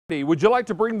Would you like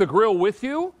to bring the grill with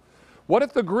you? What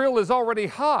if the grill is already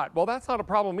hot? Well, that's not a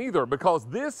problem either, because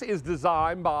this is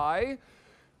designed by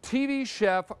TV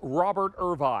chef Robert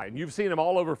Irvine. You've seen him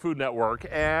all over Food Network,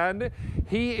 and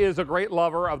he is a great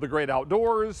lover of the great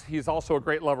outdoors. He's also a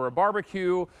great lover of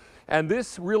barbecue, and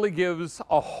this really gives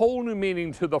a whole new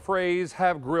meaning to the phrase,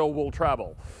 have grill, will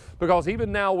travel. Because even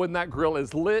now when that grill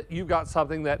is lit, you've got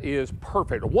something that is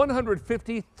perfect.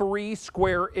 153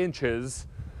 square inches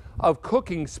of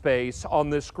cooking space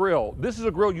on this grill. This is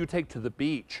a grill you take to the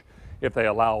beach, if they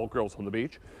allow grills on the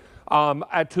beach,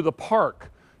 to the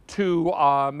park,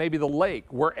 to maybe the lake.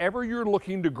 Wherever you're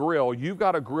looking to grill, you've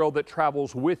got a grill that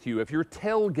travels with you. If you're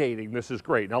tailgating, this is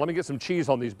great. Now let me get some cheese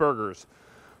on these burgers,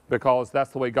 because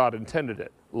that's the way God intended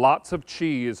it. Lots of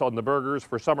cheese on the burgers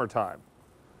for summertime.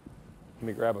 Let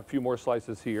me grab a few more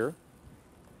slices here.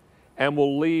 And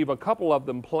we'll leave a couple of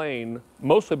them plain,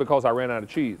 mostly because I ran out of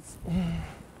cheese.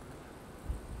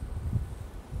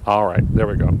 All right, there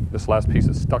we go. This last piece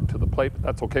is stuck to the plate, but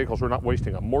that's okay because we're not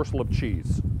wasting a morsel of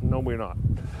cheese. No, we're not.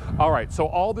 All right, so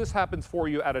all this happens for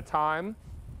you at a time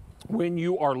when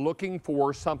you are looking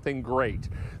for something great.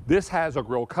 This has a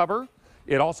grill cover.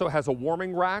 It also has a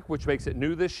warming rack, which makes it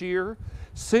new this year.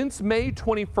 Since May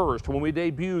 21st, when we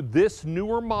debuted this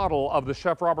newer model of the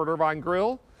Chef Robert Irvine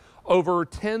grill, over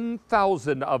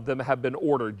 10,000 of them have been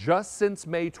ordered just since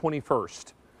May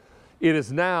 21st. It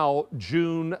is now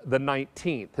June the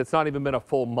 19th. It's not even been a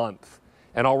full month,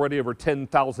 and already over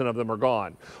 10,000 of them are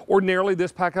gone. Ordinarily,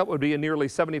 this pack-up would be nearly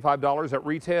 $75 at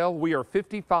retail. We are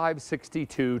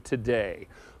 $55.62 today.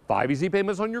 5 easy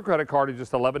payments on your credit card at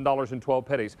just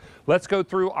 $11.12. Let's go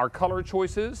through our color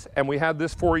choices, and we have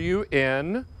this for you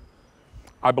in,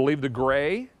 I believe, the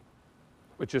gray,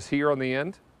 which is here on the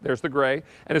end. There's the gray,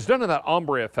 and it's done in that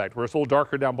ombre effect, where it's a little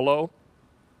darker down below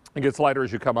and gets lighter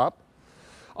as you come up.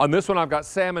 On this one, I've got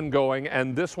salmon going,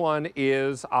 and this one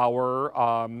is our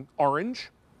orange.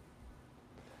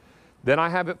 Then I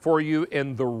have it for you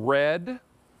in the red.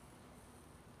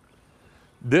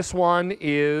 This one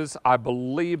is, I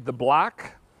believe, the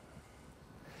black.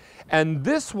 And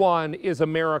this one is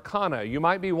Americana. You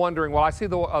might be wondering, well, I see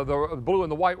the blue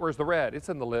and the white. Where's the red? It's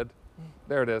in the lid.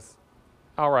 There it is.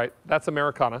 All right, that's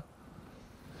Americana.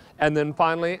 And then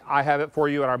finally, I have it for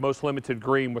you in our most limited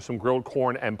green with some grilled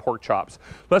corn and pork chops.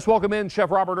 Let's welcome in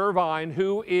Chef Robert Irvine,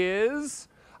 who is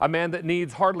a man that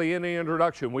needs hardly any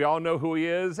introduction. We all know who he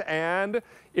is, and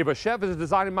if a chef is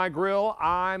designing my grill,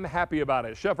 I'm happy about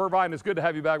it. Chef Irvine, it's good to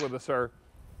have you back with us, sir.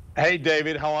 Hey,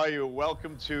 David, how are you?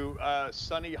 Welcome to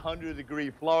sunny 100-degree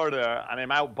Florida, and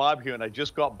I'm out barbecuing. I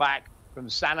just got back from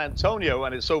San Antonio,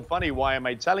 and it's so funny. Why am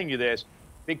I telling you this?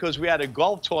 Because we had a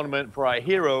golf tournament for our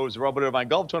heroes, Robert Irvine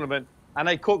golf tournament, and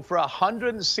I cooked for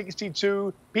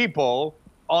 162 people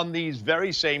on these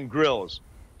very same grills.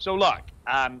 So look,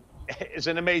 it's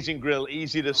an amazing grill,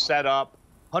 easy to set up,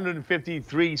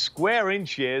 153 square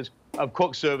inches of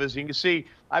cook surface. You can see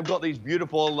I've got these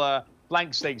beautiful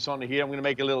flank steaks on here. I'm going to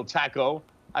make a little taco.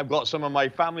 I've got some of my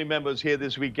family members here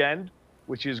this weekend,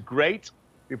 which is great,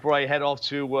 before I head off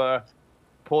to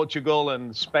Portugal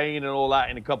and Spain and all that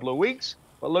in a couple of weeks.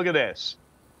 But look at this,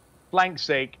 flank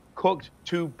steak cooked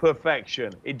to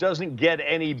perfection. It doesn't get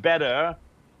any better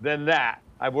than that.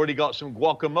 I've already got some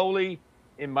guacamole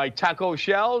in my taco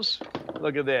shells.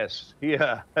 Look at this.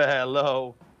 Yeah,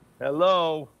 hello,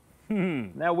 hello.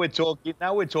 Now we're talking,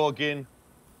 now we're talking.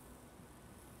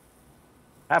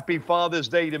 Happy Father's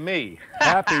Day to me.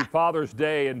 Happy Father's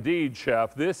Day indeed,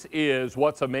 Chef. This is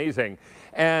what's amazing.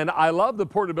 And I love the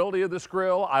portability of this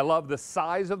grill. I love the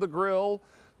size of the grill.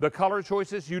 The color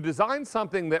choices. You designed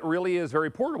something that really is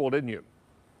very portable, didn't you?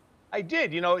 I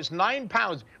did. You know, it's 9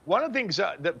 pounds. One of the things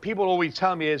that people always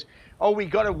tell me is, oh, we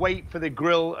got to wait for the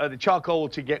grill, the charcoal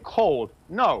to get cold.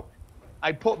 No,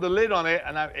 I put the lid on it,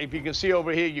 and if you can see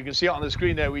over here, you can see it on the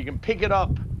screen there, we can pick it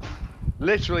up,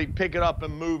 literally pick it up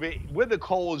and move it with the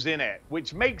coals in it,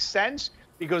 which makes sense,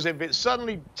 because if it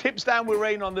suddenly tips down with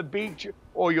rain on the beach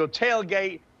or your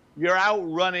tailgate, you're out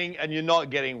running and you're not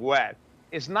getting wet.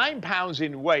 It's 9 pounds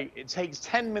in weight. It takes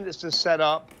 10 minutes to set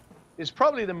up. It's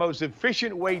probably the most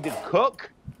efficient way to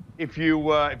cook if you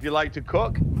like to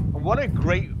cook. And what a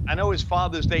great, I know it's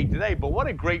Father's Day today, but what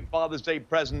a great Father's Day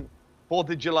present, 4th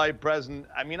of July present.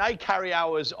 I mean, I carry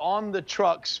ours on the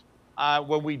trucks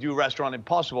when we do Restaurant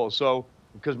Impossible. So,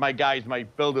 because my guys, my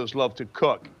builders love to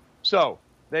cook. So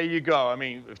there you go. I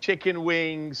mean, chicken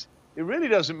wings, it really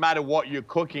doesn't matter what you're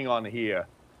cooking on here.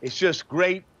 It's just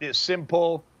great. It's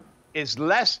simple. It's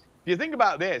less, if you think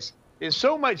about this, it's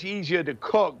so much easier to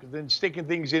cook than sticking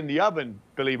things in the oven,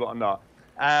 believe it or not.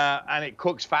 And it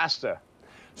cooks faster.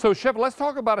 So, Chef, let's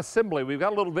talk about assembly. We've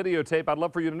got a little videotape I'd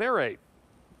love for you to narrate.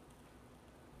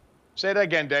 Say that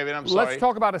again, David. I'm sorry. Let's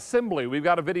talk about assembly. We've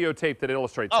got a videotape that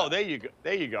illustrates Oh, that. there you go.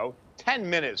 There you go. 10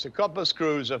 minutes, a couple of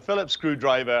screws, a Phillips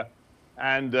screwdriver,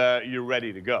 and you're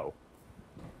ready to go.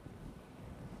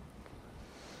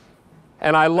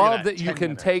 And I love that you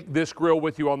can take this grill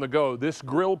with you on the go. This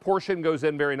grill portion goes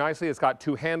in very nicely. It's got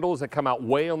two handles that come out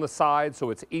way on the side,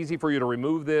 so it's easy for you to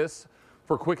remove this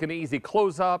for quick and easy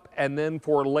close-up and then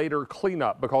for later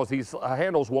cleanup, because these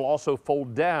handles will also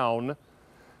fold down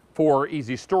for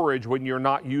easy storage when you're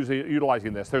not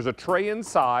utilizing this. There's a tray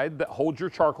inside that holds your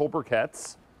charcoal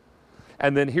briquettes.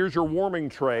 And then here's your warming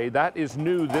tray. That is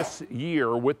new this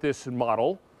year with this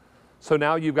model. So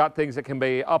now you've got things that can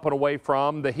be up and away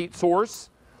from the heat source.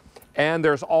 And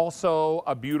there's also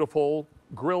a beautiful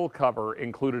grill cover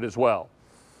included as well.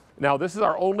 Now this is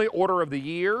our only order of the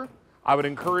year. I would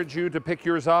encourage you to pick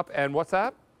yours up. And what's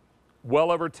that?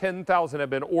 Well over 10,000 have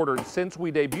been ordered since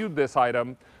we debuted this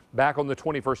item back on the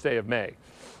 21st day of May.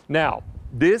 Now,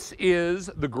 this is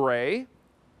the gray.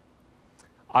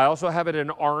 I also have it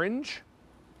in orange.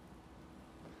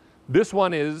 This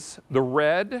one is the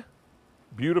red,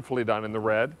 beautifully done in the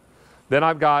red. Then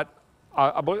I've got,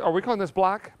 are we calling this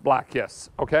black? Black, yes,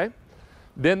 okay.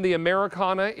 Then the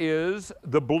Americana is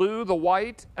the blue, the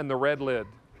white, and the red lid.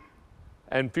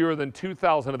 And fewer than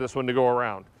 2,000 of this one to go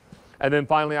around. And then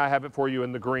finally, I have it for you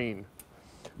in the green.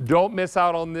 Don't miss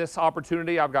out on this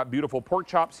opportunity. I've got beautiful pork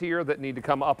chops here that need to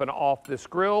come up and off this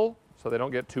grill so they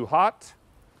don't get too hot.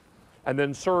 And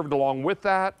then served along with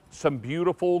that, some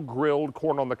beautiful grilled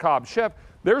corn on the cob. Chef,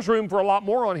 there's room for a lot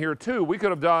more on here too. We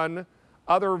could have done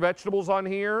other vegetables on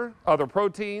here, other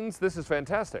proteins. This is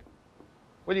fantastic.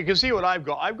 Well, you can see what I've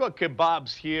got. I've got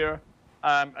kebabs here.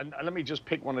 And let me just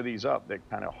pick one of these up. They're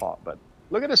kind of hot, but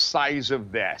look at the size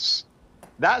of this.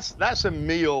 That's a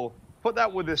meal. Put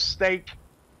that with a steak.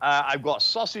 I've got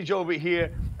sausage over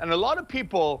here. And a lot of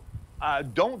people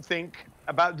don't think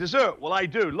about dessert. Well, I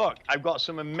do. Look, I've got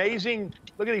some amazing,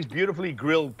 look at these beautifully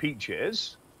grilled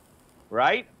peaches,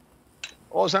 right?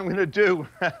 All I'm going to do,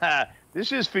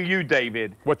 this is for you,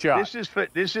 David. What you got?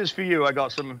 This is for you. I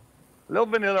got some little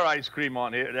vanilla ice cream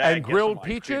on here. And grilled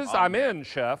peaches? I'm in,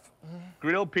 Chef.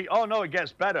 Grilled peach. Oh, no, it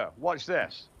gets better. Watch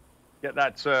this. Get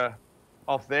that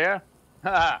off there.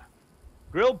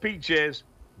 Grilled peaches,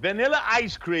 vanilla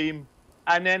ice cream,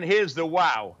 and then here's the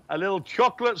wow, a little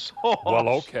chocolate sauce. Well,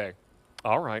 okay.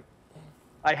 All right.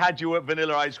 I had you at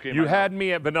vanilla ice cream. You had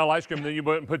me at vanilla ice cream, then you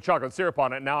put chocolate syrup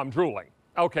on it. Now I'm drooling.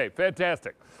 Okay,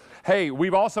 fantastic. Hey,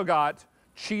 we've also got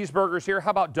cheeseburgers here. How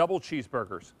about double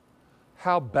cheeseburgers?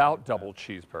 How about double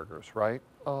cheeseburgers, right?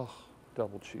 Oh,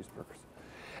 double cheeseburgers.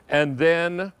 And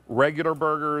then regular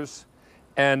burgers.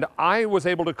 And I was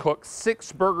able to cook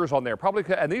 6 burgers on there. Probably,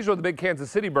 and these are the big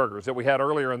Kansas City burgers that we had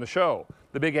earlier in the show.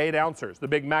 The big 8-ounces, the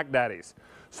big Mac Daddies.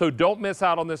 So don't miss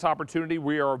out on this opportunity.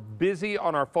 We are busy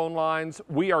on our phone lines.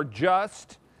 We are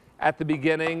just at the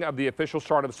beginning of the official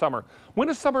start of summer. When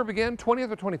does summer begin?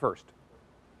 20th or 21st?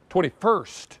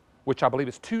 21st, which I believe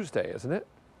is Tuesday, isn't it?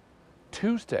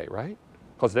 Tuesday, right?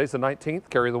 Because today's the 19th,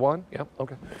 carry the one. Yeah,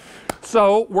 okay.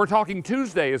 So we're talking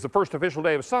Tuesday is the first official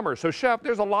day of summer. So Chef,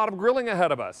 there's a lot of grilling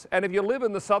ahead of us. And if you live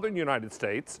in the southern United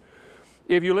States,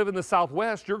 if you live in the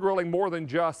Southwest, you're grilling more than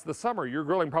just the summer. You're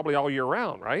grilling probably all year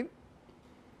round, right?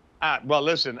 Well,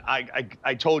 listen,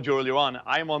 I told you earlier on,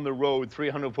 I'm on the road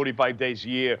 345 days a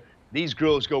year. These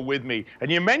grills go with me.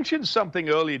 And you mentioned something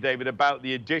earlier, David, about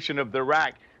the addition of the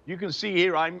rack. You can see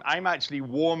here, I'm actually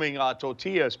warming our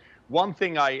tortillas. One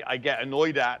thing I get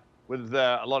annoyed at with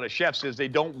a lot of chefs is they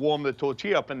don't warm the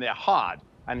tortilla up and they're hard.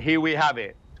 And here we have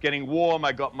it. It's getting warm.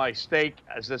 I got my steak.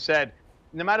 As I said,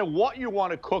 no matter what you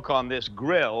want to cook on this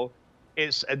grill,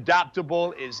 it's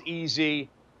adaptable, it's easy,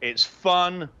 it's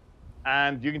fun,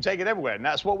 and you can take it everywhere. And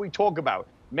that's what we talk about,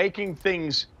 making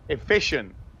things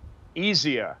efficient,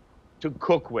 easier to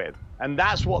cook with. And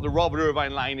that's what the Robert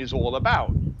Irvine line is all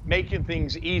about, making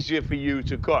things easier for you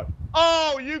to cook.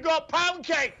 Oh, you got pound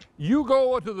cake! You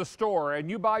go to the store and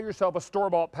you buy yourself a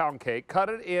store-bought pound cake, cut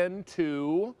it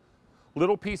into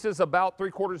little pieces about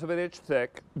 3/4 of an inch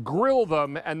thick, grill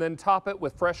them, and then top it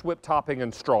with fresh whipped topping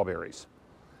and strawberries.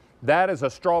 That is a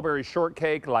strawberry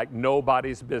shortcake like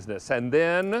nobody's business. And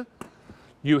then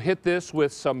you hit this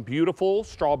with some beautiful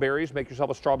strawberries. Make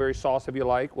yourself a strawberry sauce if you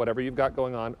like, whatever you've got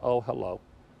going on. Oh, hello.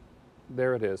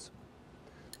 There it is.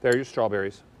 There are your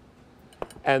strawberries.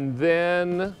 And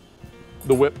then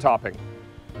the whipped topping.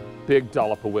 Big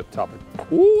dollop of whipped topping.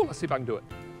 Ooh, let's see if I can do it.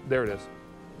 There it is.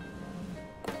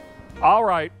 All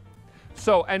right.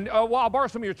 So, and well, I'll borrow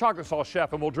some of your chocolate sauce,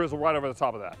 Chef, and we'll drizzle right over the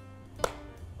top of that.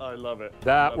 I love it.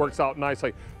 That works out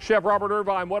nicely. Chef Robert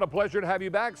Irvine, what a pleasure to have you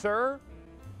back, sir.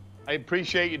 I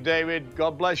appreciate you, David.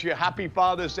 God bless you. Happy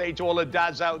Father's Day to all the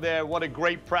dads out there. What a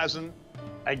great present.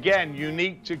 Again,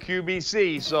 unique to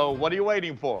QVC. So what are you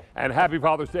waiting for? And happy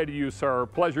Father's Day to you, sir.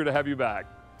 Pleasure to have you back.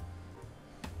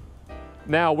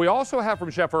 Now, we also have from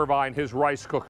Chef Irvine his rice cooker.